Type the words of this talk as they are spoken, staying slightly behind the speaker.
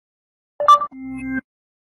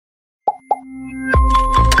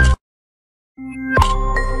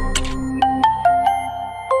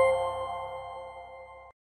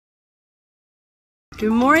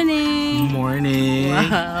Good morning! Good morning!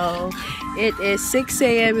 Wow! It is 6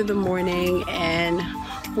 a.m. in the morning, and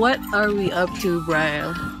what are we up to,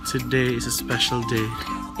 Brian? Today is a special day.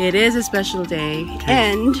 It is a special day,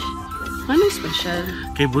 and ano special?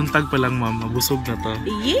 Kay buntag pa lang, ma'am. Mabusog na to.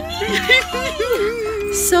 Yay!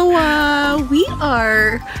 So, we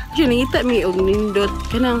are nakita mi og nindot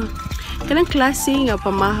kanang klase nga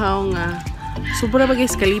pamahaw nga sobra bagay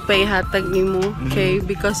kalipay hatag nimo, okay,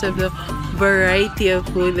 because of the variety of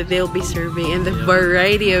food that they'll be serving and the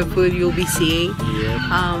variety of food you'll be seeing.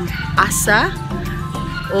 Asa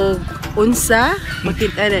o unsa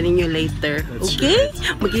makita na ninyo later. Okay?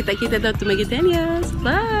 Magkita-kita daw Dumagueteneos.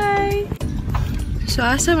 Bye! So,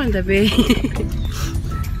 asa man dabi?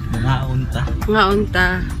 Mga unta. Mga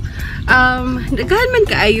unta. Daghan man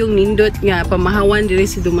kaayong nindot nga pamahawan diri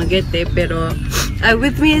si Dumaguete, pero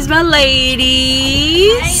with me is my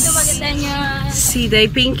ladies. Hi, Dumagueteneos. Si Day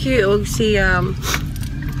Pinky o si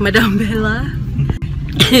Madam Bella.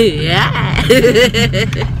 Yeah.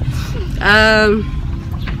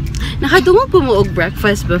 Nakadungog po mo og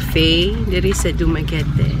breakfast buffet diri sa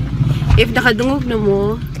Dumaguete. If nakadungog na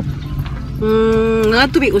mo, nga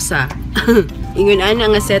tumiusa. Ingon ana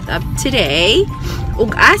nga setup today.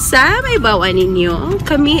 Ug asa may bawa ninyo,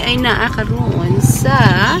 kami ay naa karon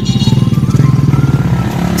sa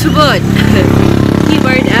Tubod.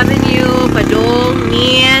 Keyboard Avenue, Padong,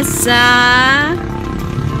 Niesa.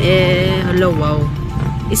 Hello, wow.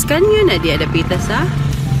 Iskanyo na di adapita sa?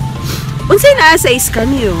 Unsay naa sa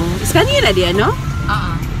Iskanyo? Iskanyo na di ano?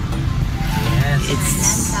 Yes. It's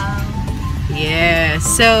yes.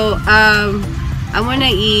 So, I wanna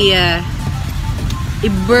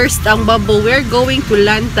i-burst ang bubble. We're going to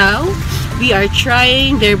Lantaw. We are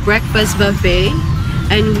trying their breakfast buffet,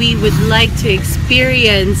 and we would like to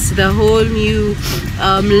experience the whole new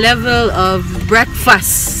level of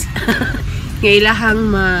breakfast. Ngailahang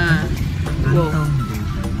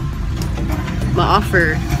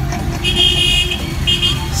ma-offer.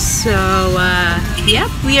 So, yep,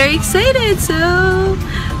 we are excited. So,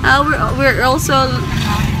 we're also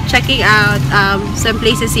checking out some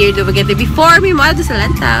places here in Dumaguete before we move to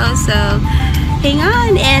Lantaw. So, hang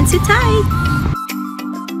on and sit tight.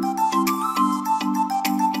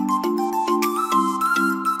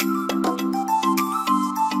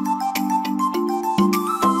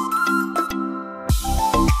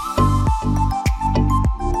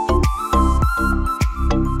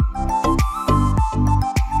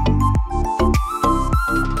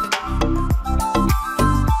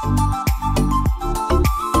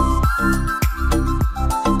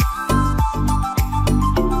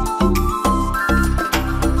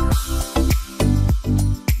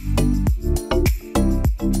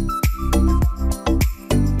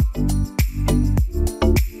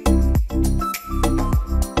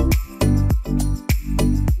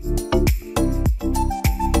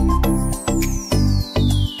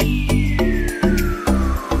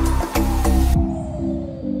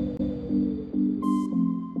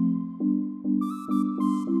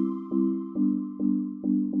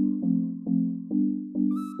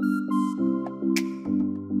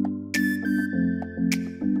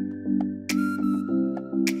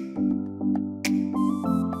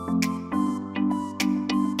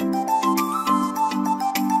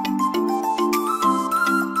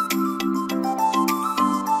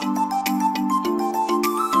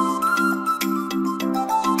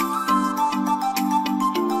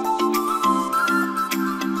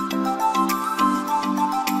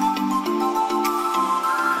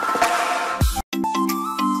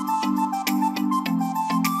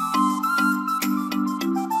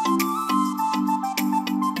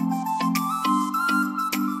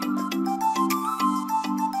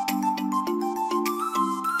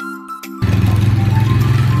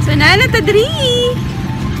 So, nala tadri.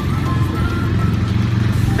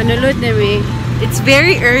 Panulod na mi. It's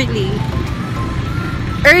very early.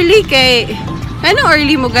 Early kay... Ano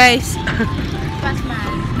early mo, guys? Fast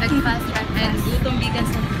man. Nag-fast and gutong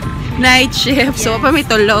bigas na. Night shift. Yes. So, pa may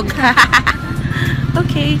tulog.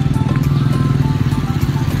 Okay.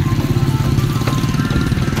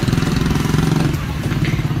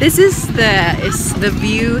 This is the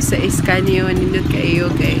view sa Iskanyo. Nindot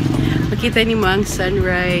kayo, okay? Makita niyo mo ang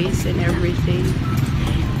sunrise and everything.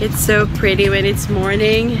 It's so pretty when it's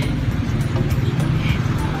morning.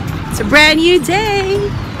 It's a brand new day.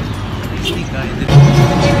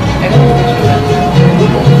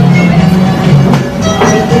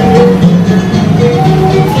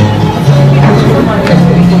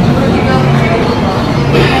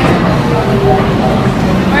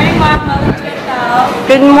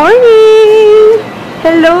 Good morning!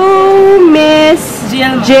 Hello, Miss G.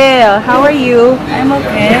 Jill. Jill, how are you? I'm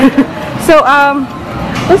okay. So,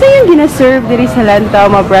 what's yung gina-serve diri sa Lantaw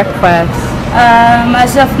ma breakfast?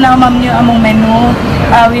 As of now, ma'am, yung among menu,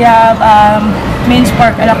 we have minced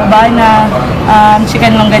pork ala cubana,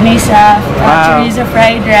 chicken longganisa, Wow. chorizo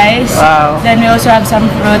fried rice. Wow. Then we also have some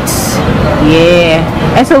fruits. Yeah.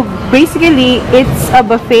 And so, basically, it's a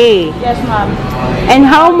buffet. Yes, ma'am. And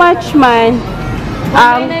how much man?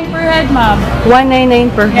 199 per head, ma'am. 199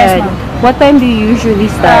 per Yes, head. ma'am. What time do you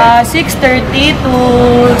usually start? 6:30 to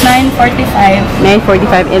 9:45.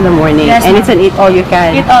 9:45 in the morning. Yes, And ma'am. it's an eat all you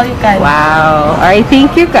can. Eat all you can. Wow. Alright,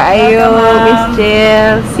 thank you kaayo, Welcome, Miss ma'am.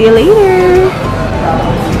 Jill. See you later.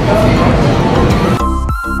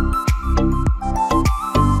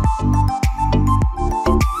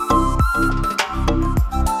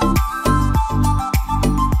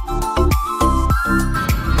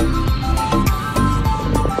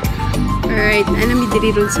 Alright, ano mi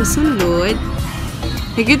diri ron sa sulod.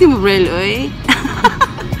 Nagiti mo brel oy.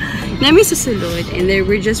 Nami sa sulod, and then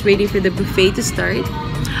we're just waiting for the buffet to start.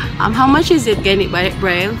 How much is it, Gani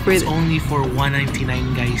Brian? For It's only for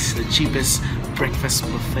 $1.99, guys. The cheapest breakfast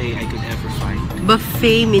buffet I could ever find.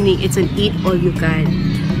 buffet, meaning it's an eat all you can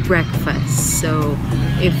breakfast. So,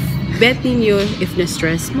 if bet ninyo, if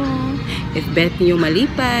na-stress mo, if bet ninyo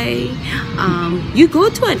malipay, you go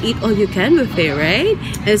to an eat all you can buffet, right?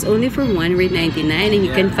 And it's only for $1.99, and you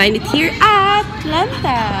can find it here at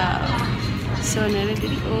Lantaw. So,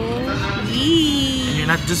 naradiri yee. And you're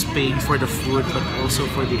not just paying for the food, but also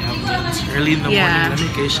for the ambience. Early in the Yeah. morning,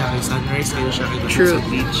 lamig kayo siya kay sunrise, kayo siya kay True. sa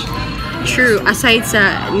beach. True, aside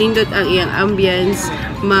sa nindot ang iyang ambience,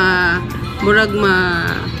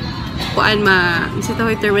 kuan isa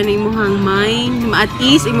tawag term na imong mind, at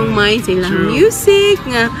ease imong mind sa ilang True. music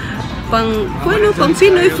nga pang pang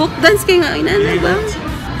Pinoy folk dance kay nga inana ba?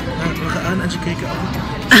 Nakaan, adyo kayo ka ako.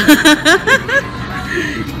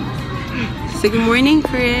 So good morning,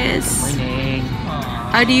 Chris. Morning.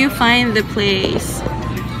 How do you find the place?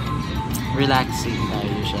 Relaxing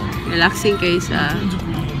tayo siya. Relaxing kayo sa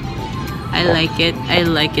I like it. I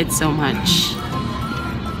like it so much.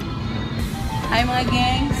 Hi mga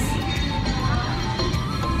gangs.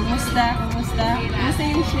 Kumusta? Kumusta? Kumusta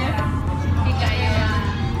yung chef?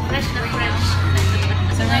 Fresh na fresh.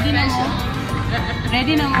 So ready na mo?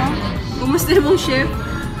 Ready na mo? Kumusta na mong chef?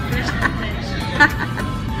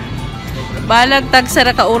 Balag tag sa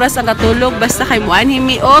ka oras ang katulog basta kay mo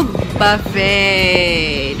anhimi og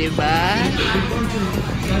buffet, di ba?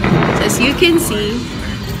 So as you can see,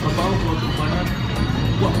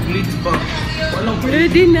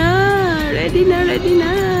 ready na, ready na, ready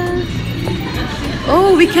na.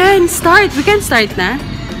 Oh, we can start. We can start na.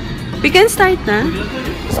 We can start na.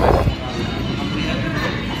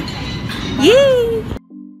 Yay!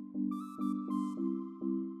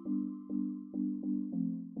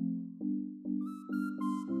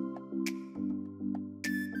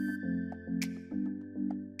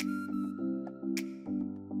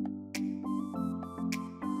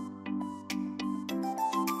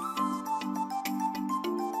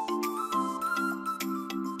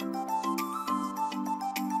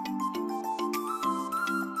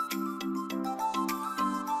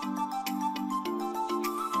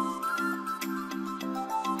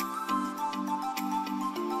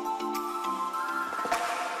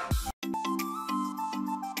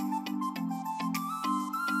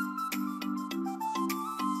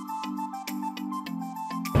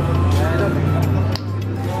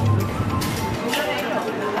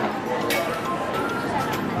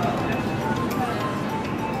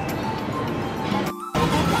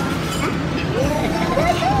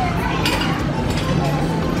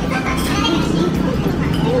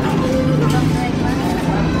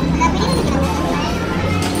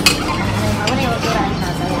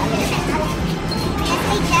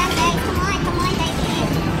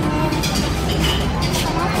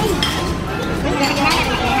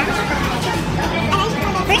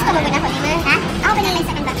 First ko muna ako nila, ha? Ako pa nila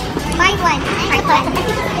sa kanta. Part 1. Part 1.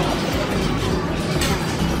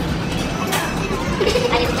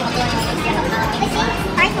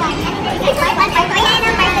 Part 1. Part 1. Ayan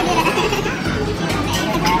ang part 2 nila.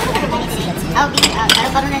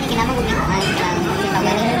 Pero na nila mo gumito ay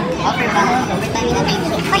offer ba? Overtime na time.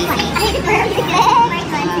 So, Part 1. Perfect.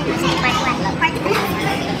 Part 1. Part 1.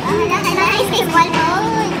 Nice. Nice. Wall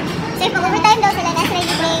phone. So, pag overtime daw sila, nasa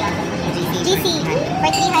ready break. GC. For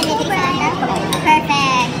 300 dito sa Lantaw.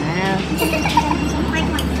 Perfect.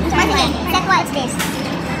 Part 1. Set watch this.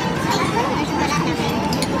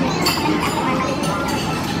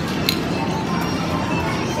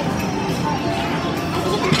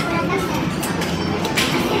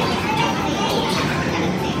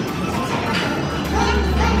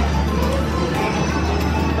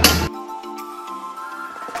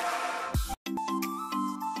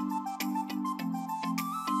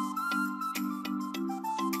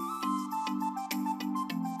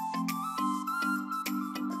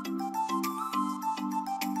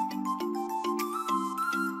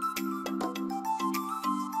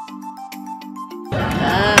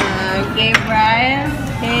 Okay, Brian.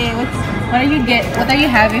 Hey, what are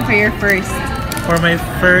you having for your first? For my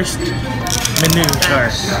first menu,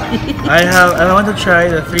 I want to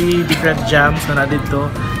try the 3 different jams na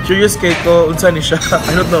dito. Curious kay ko unsa ni siya.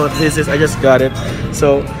 I don't know what this is. I just got it.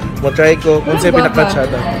 So, mo try ko kung sa'yo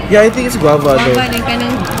pinakatsada. Yeah, I think it's guava though. Guava din ka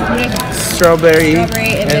ng Strawberry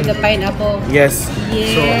and then the pineapple. Yes.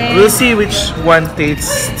 Yes. So, we'll see which one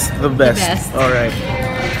tastes the best. Alright.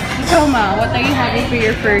 So, Ma, what are you having for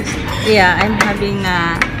your first? Yeah, I'm having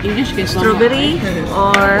English kiss, strawberry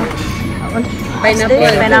or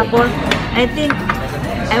pineapple. I think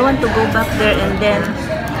I want to go back there and then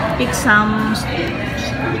pick some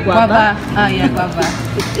guava. Yeah, guava.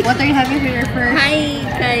 What are you having for your first? Hi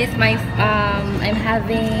guys, I'm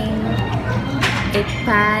having a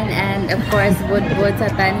pan and of course budbud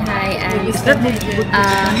sa tanhay and budbud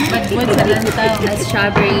sa lantaw, a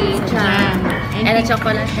strawberry jam and a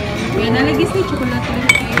tsokolate. May nalagis na chocolate.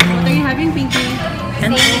 What are you having, Pinky?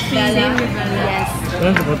 Same Rivella. Yes.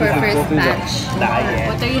 For first batch.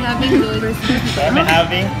 What are you having, Lud?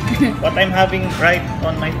 What I'm having right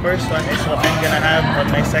on my first one is what I'm gonna have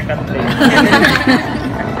on my second plate.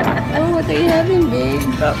 Oh, what are you having, babe?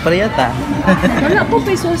 Pariyata. Wala po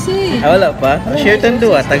pa sausage. Wala pa. Share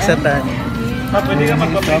tando tagsatan. Pwede ka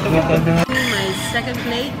magpaprito dito. My second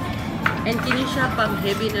plate. And kini siya pang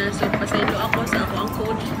heavy na. So, pasaylo ako sa ako ang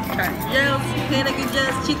coach. Yes, kaya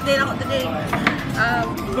nag-adjust. Cheat day ako today.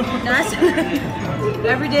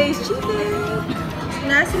 Every day is cheat day.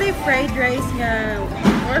 Nasa na fried rice nga.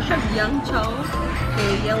 Or siya yang chow.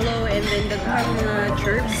 Okay, yellow. And then daghang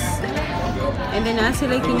herbs. And then nasa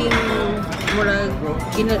sila kining murag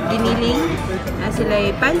diniling. Nasa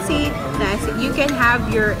sila pancit. You can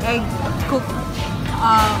have your egg cooked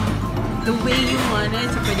the way you want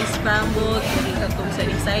it. So, pwede scrambled, pwede katong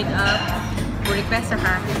side up, or request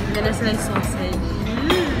ka. And then nasa like sausage.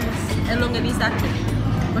 Along nga sa akin.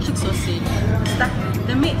 Masig sausage. Basta,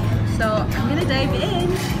 dami. So, I'm gonna dive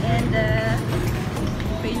in and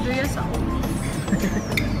pa-enjoy us ako.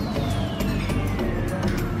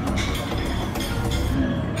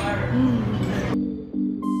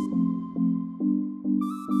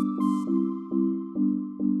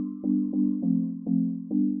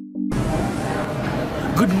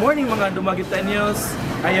 Good morning mga Dumagueteneos.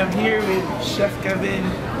 I am here with Chef Kevin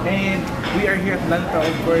and we are here at Lantaw,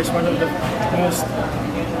 of course, one of the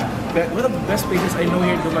best places I know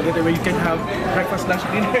here in Dumaguete where you can have breakfast, lunch,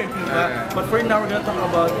 dinner. But for now, we're gonna talk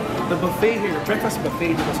about the buffet here, the breakfast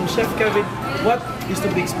buffet. So Chef Kevin, what is to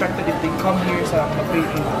be expected if they come here sa buffet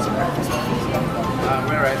sa breakfast buffet?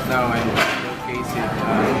 Well, right now I'm showcasing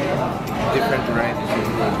different varieties of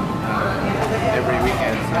food every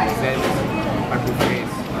weekend. So then our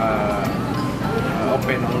buffets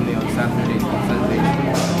open only on Saturdays and Sundays.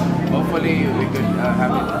 Hopefully we could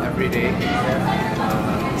have it every day.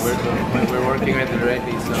 We're working at it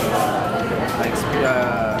already, so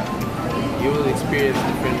you will experience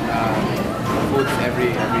different foods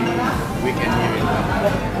every weekend here in Lantaw.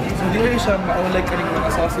 So di rin siya like mga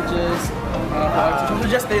sausages,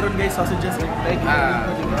 sausages, mayroon guys, sausages like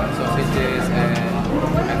sausages, and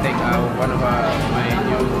I think one of my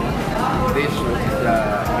new dish which is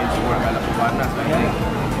minced pork a la cubana. So I think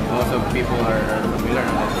most of people are familiar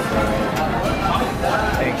with it. So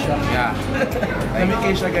I think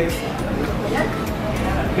Namikay siya guys.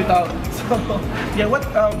 Without yeah, what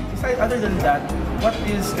besides other than that, what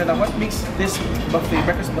makes this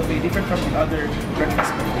breakfast buffet different from the other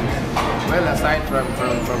breakfast buffets? Well, aside from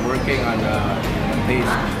working on the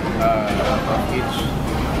taste of each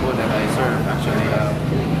food that I serve, actually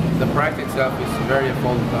the price itself is very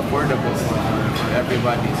affordable for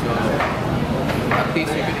everybody. So at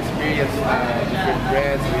least you can experience different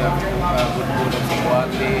breads. We have budbud and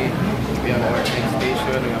tsokolate. We have our egg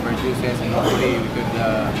station. We have our juices, and hopefully we could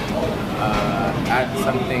add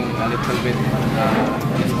something a little bit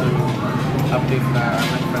just to uplift our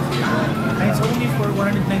breakfast here. And it's only for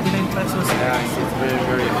 199 pesos. Yeah, it's very,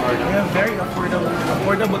 very affordable. Yeah, very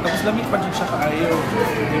affordable. Tapos lamig pa dyan siya kaayo,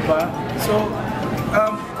 di ba? So,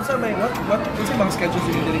 what's yung mga schedules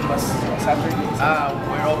yung dinig mas Saturdays?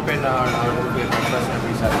 We're open our breakfast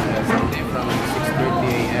every Saturday from 6:30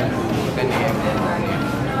 a.m. to 10 a.m. in the morning.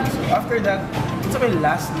 So after that, what's may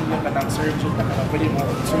last ninyo ka ng serve dyan na pwede mo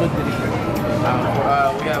sunod delivery?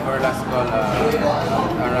 We have our last call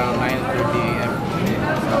around 9:30 a.m.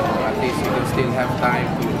 So at least you can still have time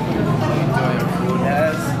to enjoy your food.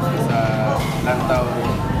 Yes. It's a Lantaw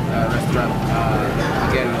restaurant.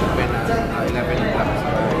 Again, open at 11 o'clock.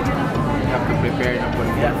 So you have to prepare na po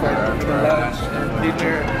for our lunch and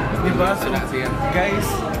dinner. Diba? So, guys,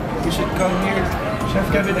 you should come here. Chef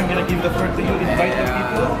Kevin, I'm gonna give the floor to you. Invite the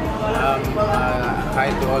people. Hi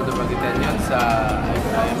to all the Dumagueteneos.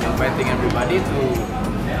 I'm inviting everybody to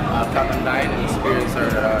come and dine and experience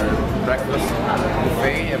our breakfast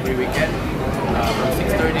buffet every weekend from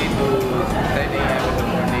 6:30 to 10 a.m. in the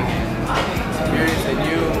morning, and experience a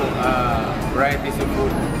new varieties of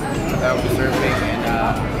food that I'll be serving, and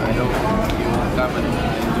I hope you will come and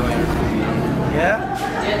enjoy our food. Yeah,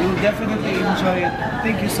 you'll definitely enjoy it.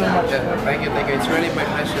 Thank you so much. Yeah, thank you. It's really my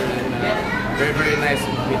pleasure, and very, very nice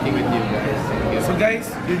meeting with you guys. Thank you. So guys,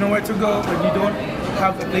 you know where to go when you don't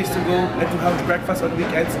have a place to go and to have breakfast on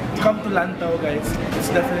weekends. Come to Lantaw, guys. It's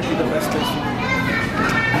definitely the best place.